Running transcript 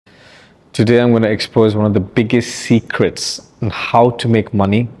Today I'm going to expose one of the biggest secrets on how to make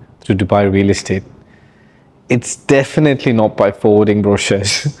money through Dubai real estate. It's definitely not by forwarding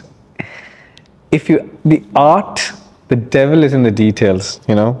brochures. The devil is in the details,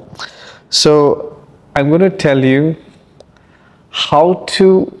 So I'm going to tell you how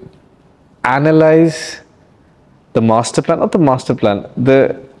to analyze the master plan, not the master plan,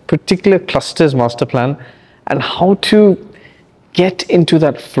 the particular cluster's master plan, and how to get into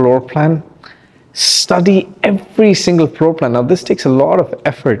that floor plan, study every single floor plan. Now this takes a lot of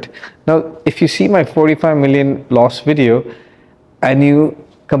effort. Now if you see my 45 million loss video and you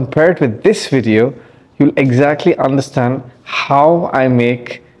compare it with this video, you'll exactly understand how I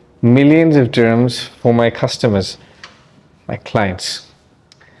make millions of dirhams for my customers, my clients.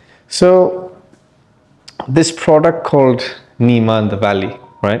 So this product called Nima in the Valley,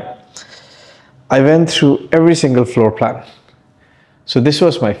 right? I went through every single floor plan. So this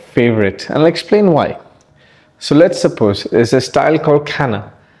was my favorite, and I'll explain why. So let's suppose there's a style called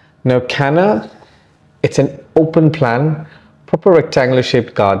Kana. Now Kana, it's an open plan, proper rectangular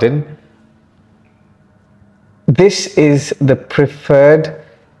shaped garden. This is the preferred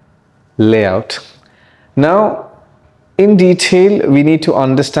layout. Now in detail, we need to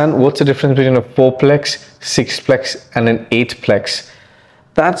understand what's the difference between a 4-plex, 6-plex and an 8-plex.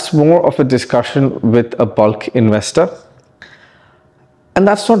 That's more of a discussion with a bulk investor. And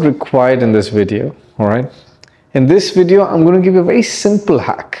that's not required in this video, all right? In this video, I'm going to give you a very simple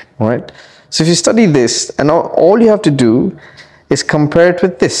hack, all right? So if you study this, and all you have to do is compare it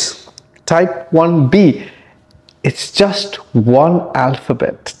with this, type 1B. It's just one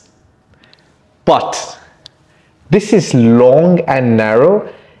alphabet. But this is long and narrow.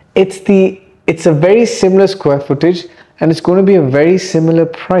 It's a very similar square footage, and it's going to be a very similar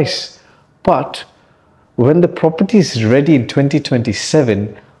price. But when the property is ready in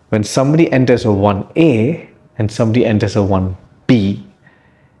 2027, when somebody enters a 1A and somebody enters a 1B,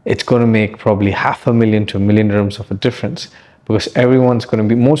 it's going to make probably 500,000 to 1 million dirhams of a difference, because everyone's going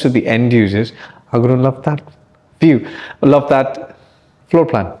to be, most of the end users are going to love that view, love that floor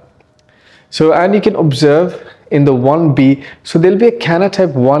plan. So, and you can observe in the 1B, so there'll be a Kana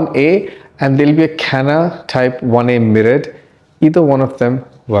type 1A and there'll be a Kana type 1A mirrored. Either one of them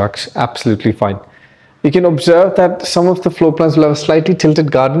works absolutely fine. You can observe that some of the floor plans will have a slightly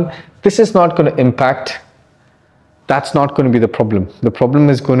tilted garden. This is not going to impact. That's not going to be the problem. The problem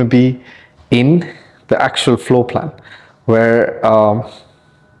is going to be in the actual floor plan, where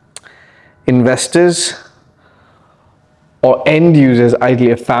investors or end users,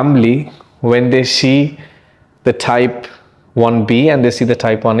 ideally a family, when they see the type 1B and they see the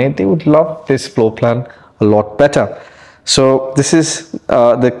type 1A, they would love this floor plan a lot better. So this is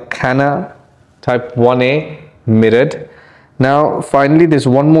the Kana type 1A mirrored. Now finally there's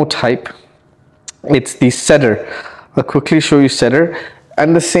one more type, it's the cedar. I'll quickly show you cedar,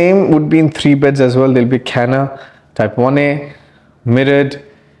 and the same would be in 3 beds as well. There'll be Kana type 1A mirrored,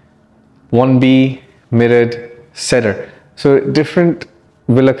 1B mirrored, cedar. So different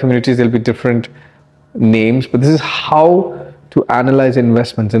villa communities, there'll be different names, but this is how to analyze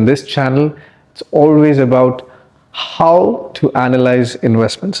investments. In this channel, it's always about how to analyze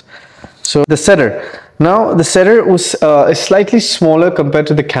investments. So the cedar. Now the cedar was is slightly smaller compared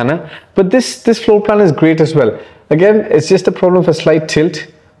to the Kana, but this floor plan is great as well. Again, it's just a problem of a slight tilt,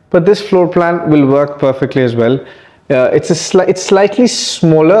 but this floor plan will work perfectly as well. It's slightly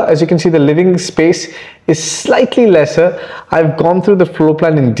smaller. As you can see, the living space is slightly lesser. I've gone through the floor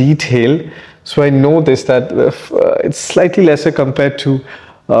plan in detail, so I know this, that it's slightly lesser compared to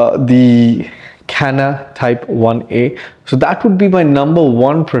the Kana type 1A. So that would be my number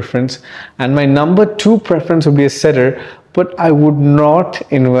 1 preference, and my number 2 preference would be a cedar, but I would not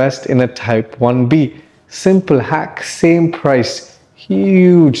invest in a type 1B. Simple hack, same price,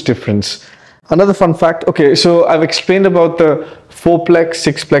 huge difference. Another fun fact, okay, so I've explained about the 4-plex,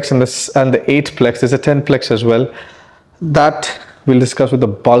 6-plex and the 8-plex. There's a 10-plex as well. That we'll discuss with the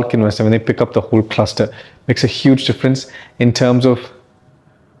bulk investor when they pick up the whole cluster. Makes a huge difference in terms of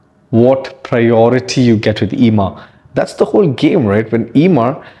what priority you get with EMA. That's the whole game, right? When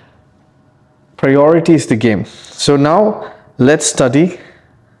EMA, priority is the game. So now let's study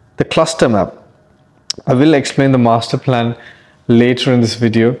the cluster map. I will explain the master plan later in this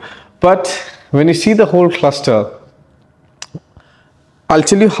video, but when you see the whole cluster, I'll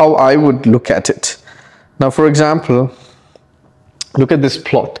tell you how I would look at it. Now, for example, look at this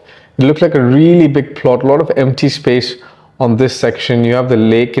plot. It looks like a really big plot, a lot of empty space on this section. You have the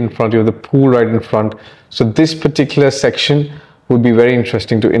lake in front, you have the pool right in front. So this particular section would be very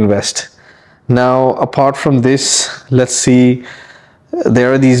interesting to invest. Now, apart from this, let's see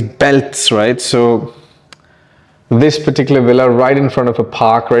there are these belts, right? So this particular villa right in front of a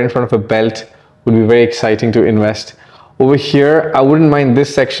park, right in front of a belt, would be very exciting to invest. Over here, I wouldn't mind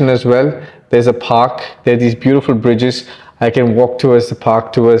this section as well. There's a park, there are these beautiful bridges. I can walk towards the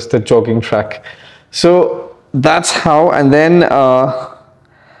park, towards the jogging track. So that's how. And then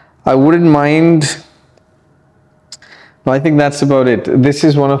I wouldn't mind, no, I think that's about it. This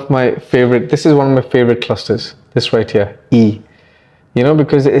is one of my favorite clusters, this right here, E. You know,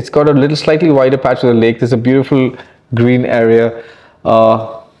 because it's got a little slightly wider patch of the lake. There's a beautiful green area.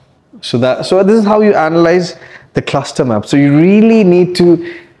 So this is how you analyze the cluster map. So you really need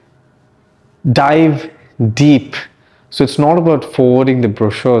to dive deep. So it's not about forwarding the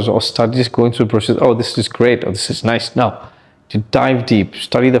brochures or studies, going through brochures. Oh, this is great. Oh, this is nice. No, you dive deep,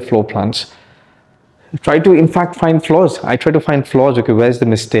 study the floor plans. Try to, in fact, find flaws. I try to find flaws. Okay, where's the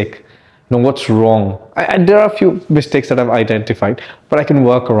mistake? You know, what's wrong? There are a few mistakes that I've identified, but I can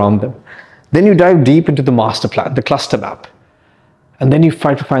work around them. Then you dive deep into the master plan, the cluster map, and then you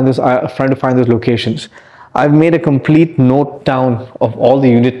try to find those locations. I've made a complete note down of all the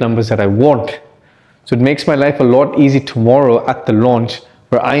unit numbers that I want. So it makes my life a lot easier tomorrow at the launch,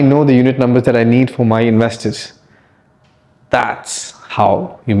 where I know the unit numbers that I need for my investors. That's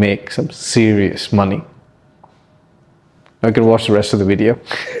how you make some serious money. I can watch the rest of the video.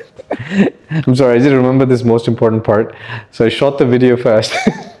 I'm sorry, I just remember this most important part. So I shot the video first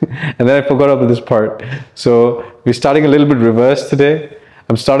and then I forgot about this part. So we're starting a little bit reverse today.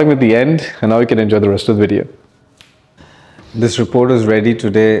 I'm starting with the end and now you can enjoy the rest of the video. This report was ready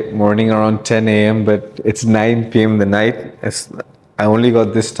today morning around 10 a.m. but it's 9 p.m. in the night. I only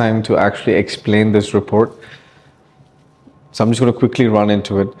got this time to actually explain this report. So I'm just going to quickly run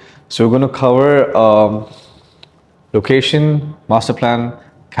into it. So we're going to cover location, master plan,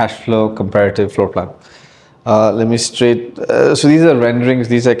 cash flow, comparative floor plan. So these are renderings.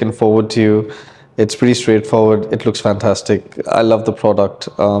 These I can forward to you. It's pretty straightforward. It looks fantastic. I love the product.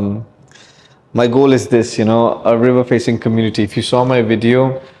 My goal is this, you know, a river facing community. If you saw my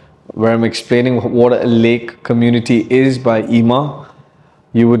video where I'm explaining what a lake community is by EMA,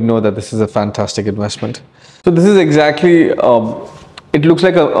 you would know that this is a fantastic investment. So this is exactly, it looks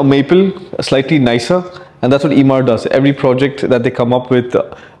like a maple, slightly nicer, and that's what EMAR does. Every project that they come up with,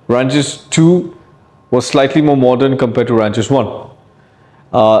 Ranches 2 was slightly more modern compared to Ranches 1.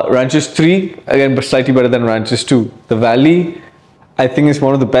 Ranches 3, again, but slightly better than Ranches 2. The Valley, I think, is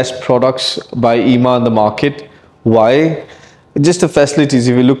one of the best products by EMA in the market. Why? Just the facilities.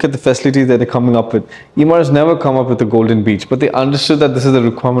 If you look at the facilities that they're coming up with, EMA has never come up with the Golden Beach, but they understood that this is the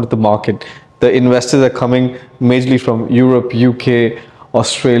requirement of the market. The investors are coming majorly from Europe, UK,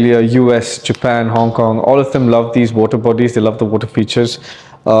 Australia, US, Japan, Hong Kong. All of them love these water bodies. They love the water features.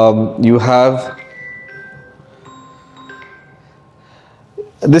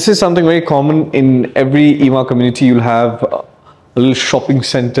 This is something very common in every EMA community. You'll have a little shopping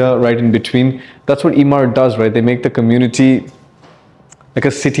center right in between. That's what EMA does, right? They make the community like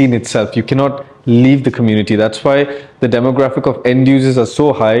a city in itself. You cannot leave the community. That's why the demographic of end users are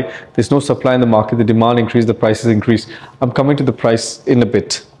so high. There's no supply in the market. The demand increase, the prices increase. I'm coming to the price in a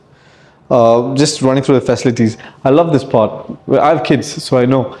bit. Just running through the facilities. I love this part. I have kids, so I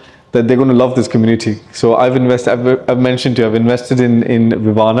know that they're going to love this community. So I've mentioned to you, I've invested in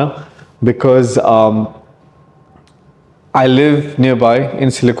Vivana because I live nearby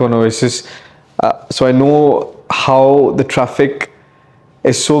in Silicon Oasis. So I know how the traffic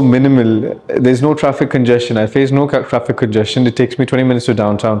is so minimal. There's no traffic congestion. I face no traffic congestion. It takes me 20 minutes to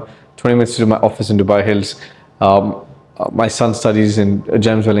downtown, 20 minutes to my office in Dubai Hills. My son studies in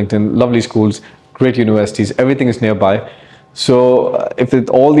James Wellington, lovely schools, great universities, everything is nearby. So if with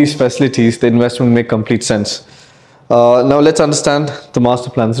all these facilities, the investment make complete sense. Now let's understand the master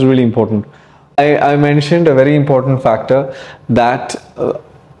plan. This is really important. I mentioned a very important factor that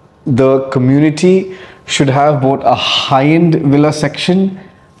the community should have both a high-end villa section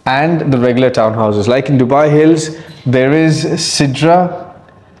and the regular townhouses. Like in Dubai Hills, there is Sidra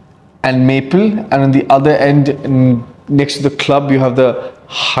and Maple, and on the other end, next to the club, you have the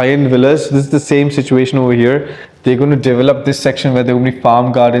high-end villas. This is the same situation over here. They're going to develop this section where there will be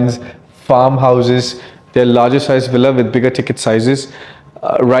farm gardens, farmhouses. They're larger size villa with bigger ticket sizes.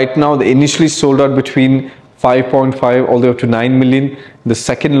 Right now, they initially sold out between 5.5 all the way up to 9 million. The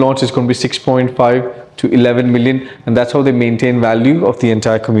second launch is going to be 6.5 to 11 million, and that's how they maintain value of the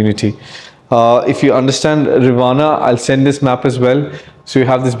entire community. If you understand Rivana, I'll send this map as well. So you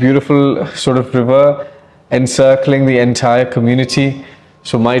have this beautiful sort of river encircling the entire community.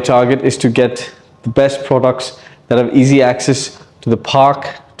 So my target is to get the best products that have easy access to the park,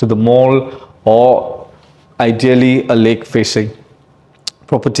 to the mall, or ideally a lake facing.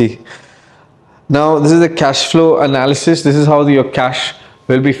 property. Now this is the cash flow analysis. This is how your cash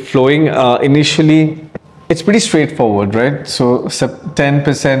will be flowing. Initially, it's pretty straightforward, right? So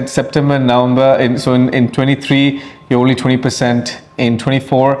 10% September, November. In 23, you're only 20%. In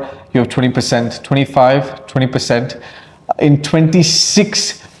 24, you have 20%. 25, 20%. In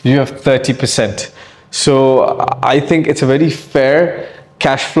 26, you have 30%. So I think it's a very fair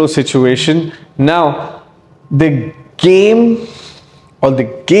cash flow situation. Now, the game or the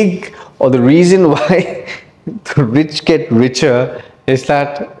gig or the reason why the rich get richer is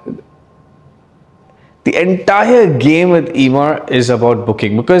that the entire game with Emaar is about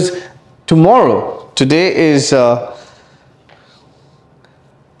booking, because today is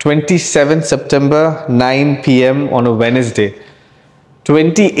 27th September, 9 p.m. on a Wednesday.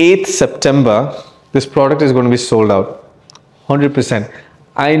 28th September, this product is going to be sold out 100%.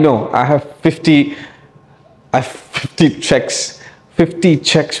 I know I have 50 checks with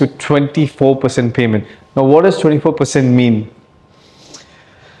 24% payment. Now what does 24% mean?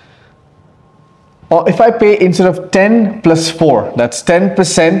 Or if I pay instead of 10 plus 4, that's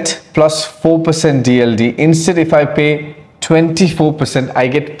 10% plus 4% DLD. Instead, if I pay 24%, I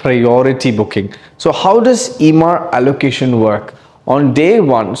get priority booking. So how does Emaar allocation work? On day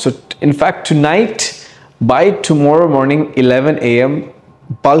one, so in fact tonight, by tomorrow morning 11 a.m.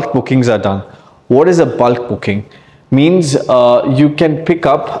 bulk bookings are done. What is a bulk booking? Means you can pick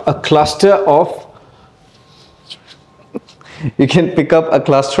up a cluster of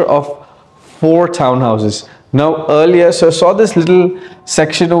 4 townhouses. Now earlier, so I saw this little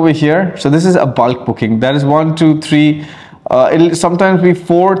section over here. So this is a bulk booking. That is 1, 2, 3. It'll sometimes be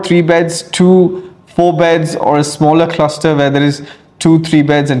 4 3 beds, 2 4 beds, or a smaller cluster where there is 2 3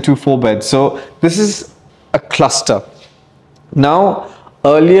 beds and 2 4 beds. So this is a cluster. Now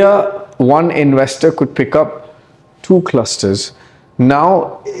earlier, one investor could pick up 2 clusters.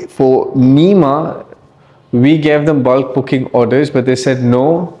 Now for Nima, we gave them bulk booking orders, but they said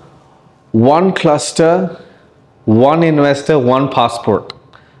no, 1 cluster, 1 investor, 1 passport.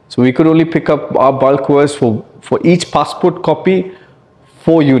 So we could only pick up our bulk orders for each passport copy,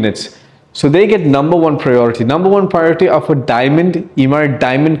 4 units. So they get number 1 priority. Number 1 priority are for Emaar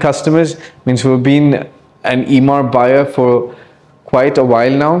diamond customers, means who have been an Emaar buyer for quite a while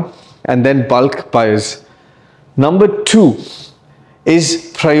now, and then bulk buyers. Number 2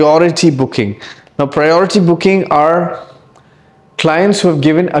 is priority booking. Now priority booking are clients who have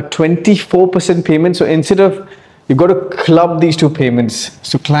given a 24% payment. So instead of, you've got to club these 2 payments.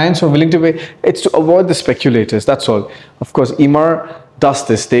 So clients who are willing to pay, it's to avoid the speculators, that's all. Of course, Emaar does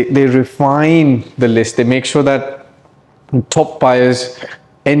this. They refine the list. They make sure that top buyers,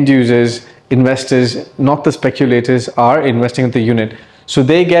 end users, investors, not the speculators, are investing in the unit. So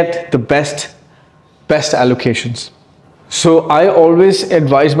they get the best allocations. So I always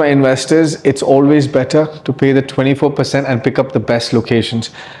advise my investors, it's always better to pay the 24% and pick up the best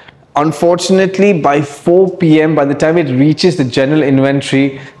locations. Unfortunately, by 4 p.m., by the time it reaches the general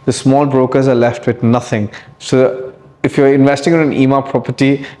inventory, the small brokers are left with nothing. So if you're investing in an Emaar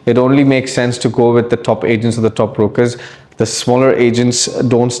property, it only makes sense to go with the top agents or the top brokers. The smaller agents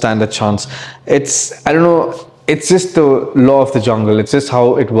don't stand a chance. I don't know, it's just the law of the jungle. It's just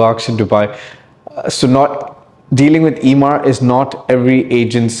how it works in Dubai. Dealing with Emaar is not every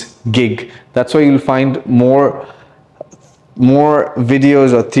agent's gig. That's why you'll find more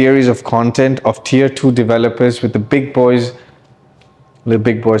videos or theories of content of tier 2 developers with the big boys. The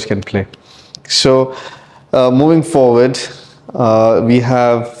big boys can play. So moving forward, we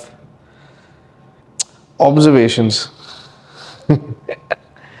have observations.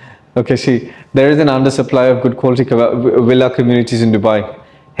 Okay, see, there is an undersupply of good quality villa communities in Dubai.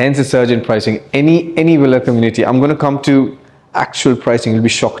 Hence a surge in pricing. Any villa community, I'm going to come to actual pricing, you'll be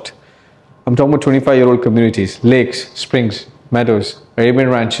shocked. I'm talking about 25-year-old communities, lakes, springs, meadows, Arabian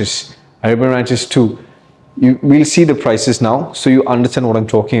ranches 2. We'll see the prices now, so you understand what I'm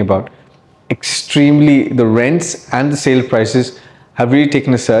talking about. The rents and the sale prices have really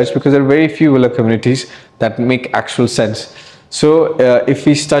taken a surge because there are very few villa communities that make actual sense. So if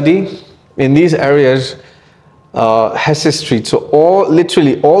we study in these areas, Hesse Street, so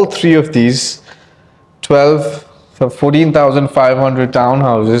literally all 3 of these 14,500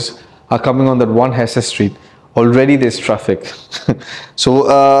 townhouses are coming on that one Hesse Street. Already there's traffic. So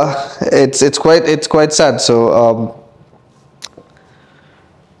it's quite sad. So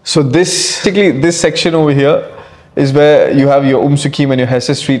this section over here is where you have your Sukim and your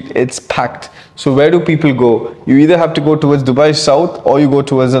Hesse Street. It's packed. So where do people go? You either have to go towards Dubai South or you go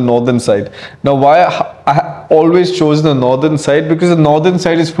towards the northern side. Now, why I always chose the northern side? Because the northern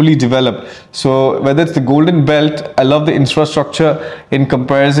side is fully developed. So whether it's the Golden Belt, I love the infrastructure in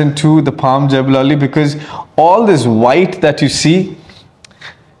comparison to the Palm Jebel Ali, because all this white that you see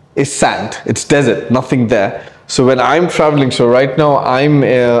is sand. It's desert, nothing there. So when I'm traveling, so right now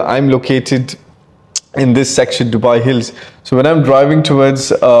I'm located in this section, Dubai Hills. So when I'm driving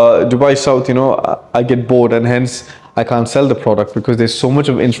towards Dubai South, you know, I get bored, and hence I can't sell the product because there's so much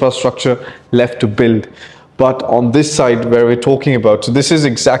of infrastructure left to build. But on this side where we're talking about, so this is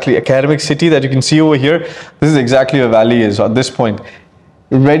exactly Academic City that you can see over here. This is exactly where Valley is at this point.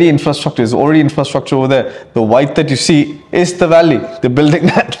 Ready infrastructure, is already infrastructure over there. The white that you see is the Valley, the building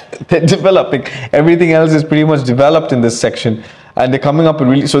that they're developing. Everything else is pretty much developed in this section. And they're coming up with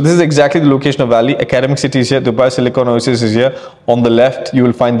really, so this is exactly the location of Valley. Academic City is here, Dubai Silicon Oasis is here. On the left, you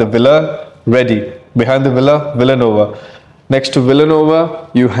will find the villa ready. Behind the villa, Villanova. Next to Villanova,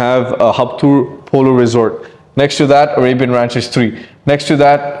 you have a Habtoor Polo Resort. Next to that, Arabian Ranches 3. Next to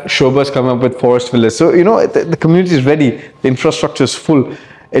that, Shoba's coming up with Forest Villas. So, you know, the community is ready. The infrastructure is full.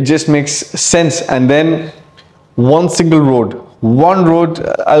 It just makes sense. And then one single road. One road,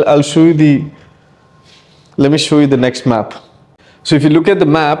 I'll show you the, let me show you the next map. So if you look at the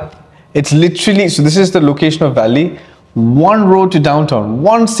map, it's literally, so this is the location of Valley, one road to downtown,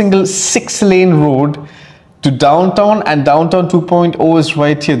 one single 6-lane road to downtown, and downtown 2.0 is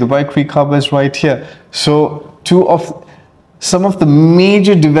right here, Dubai Creek Harbor is right here. So some of the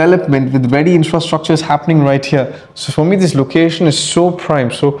major development with ready infrastructure is happening right here. So for me, this location is so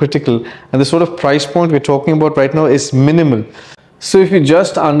prime, so critical, and the sort of price point we're talking about right now is minimal. So if you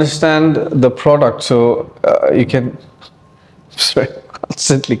just understand the product, so you can, sorry,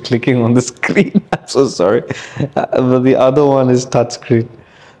 constantly clicking on the screen. I'm so sorry. But the other one is touch screen.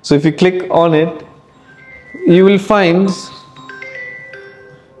 So if you click on it, you will find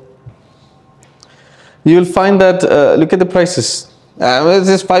that look at the prices. This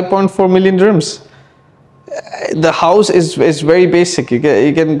is 5.4 million dirhams. The house is very basic. You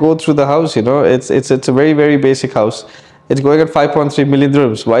can go through the house. You know, it's a very, very basic house. It's going at 5.3 million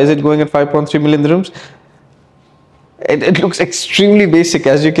dirhams. Why is it going at 5.3 million dirhams? It looks extremely basic,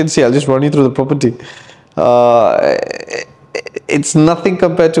 as you can see. I'll just run you through the property. It's nothing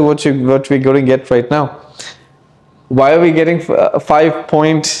compared to what we're going to get right now. Why are we getting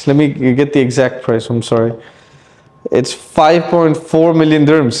let me get the exact price, I'm sorry. It's 5.4 million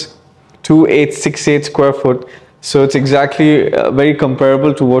dirhams, 2868 square foot. So it's exactly very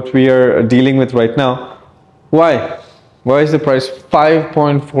comparable to what we are dealing with right now. Why? Why is the price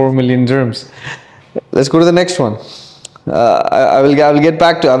 5.4 million dirhams? Let's go to the next one. I will get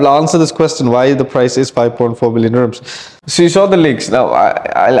back to, I will answer this question, why the price is 5.4 billion dirhams. So you saw the links. Now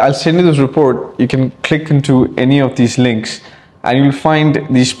I'll send you this report. You can click into any of these links and you'll find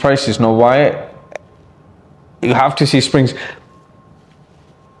these prices. Now why you have to see Springs,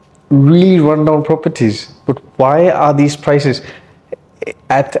 really rundown properties, but why are these prices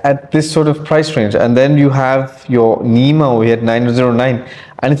at this sort of price range? And then you have your Nima, we had 909,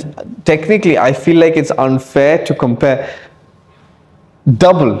 and it's, technically I feel like it's unfair to compare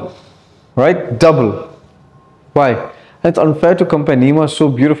double, right? Double. Why? It's unfair to compare. Nima is so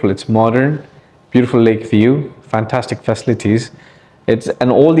beautiful. It's modern, beautiful lake view, fantastic facilities.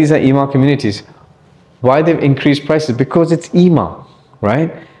 And all these are EMA communities. Why they've increased prices? Because it's EMA,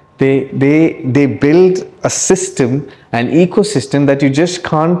 right? They build a system, an ecosystem that you just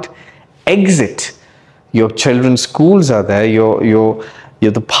can't exit. Your children's schools are there,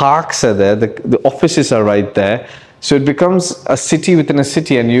 the parks are there, the offices are right there. So it becomes a city within a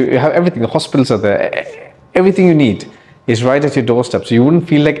city, and you have everything. The hospitals are there. Everything you need is right at your doorstep. So you wouldn't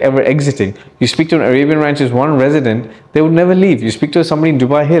feel like ever exiting. You speak to an Arabian Ranches one resident, they would never leave. You speak to somebody in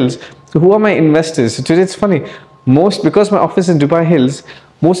Dubai Hills. So who are my investors? So today it's funny. Because my office is in Dubai Hills,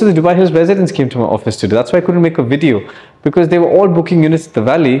 most of the Dubai Hills residents came to my office today. That's why I couldn't make a video, because they were all booking units at the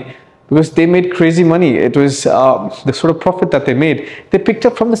Valley because they made crazy money. It was the sort of profit that they made. They picked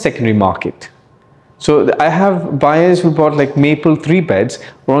up from the secondary market. So I have buyers who bought like Maple 3 beds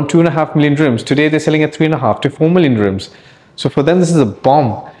around 2.5 million dirhams. Today they're selling at 3.5 to 4 million dirhams. So for them this is a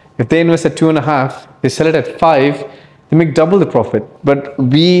bomb. If they invest at 2.5, they sell it at 5, they make double the profit. But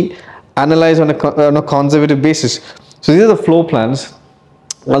we analyze on a conservative basis. So these are the floor plans.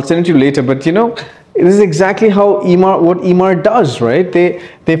 I'll send it to you later, but you know, this is exactly how what EMAR does, right? They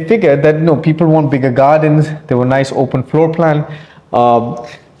figured that, no, people want bigger gardens, they want nice open floor plan,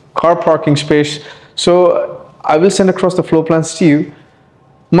 car parking space. So I will send across the floor plans to you.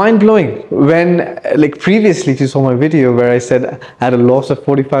 mind-blowing. When, like previously, if you saw my video where I said I had a loss of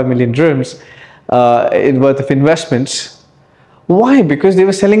 45 million dirhams in worth of investments. Why? Because they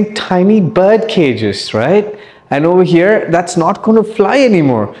were selling tiny bird cages, right? And over here, that's not going to fly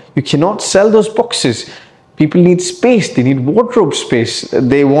anymore. You cannot sell those boxes. People need space. They need wardrobe space.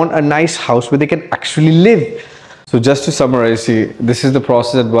 They want a nice house where they can actually live. So just to summarize, see, this is the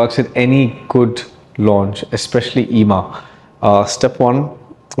process that works in any good launch, especially EMA. Step one,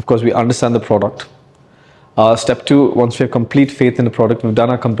 of course, we understand the product. Step two, once we have complete faith in the product, we've done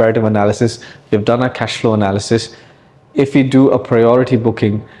our comparative analysis, we've done our cash flow analysis. If we do a priority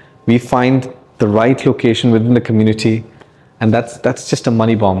booking, we find the right location within the community, and that's just a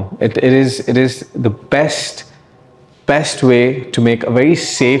money bomb. It is the best way to make a very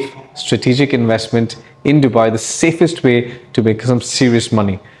safe strategic investment in Dubai, the safest way to make some serious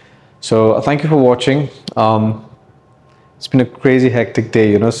money. So thank you for watching. It's been a crazy hectic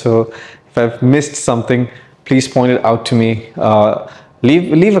day, you know, so if I've missed something, please point it out to me.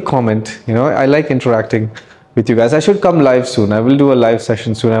 Leave a comment. You know, I like interacting with you guys. I should come live soon. I will do a live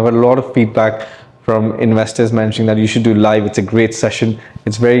session soon. I've had a lot of feedback from investors mentioning that you should do live. It's a great session.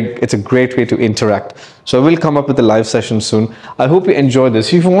 It's a great way to interact. So I will come up with a live session soon. I hope you enjoyed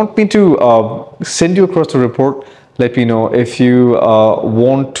this. If you want me to send you across the report, let me know. If you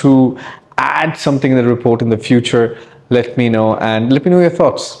want to add something in the report in the future, let me know, and let me know your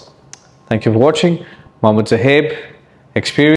thoughts. Thank you for watching. Mohammed Zaheb, Experience.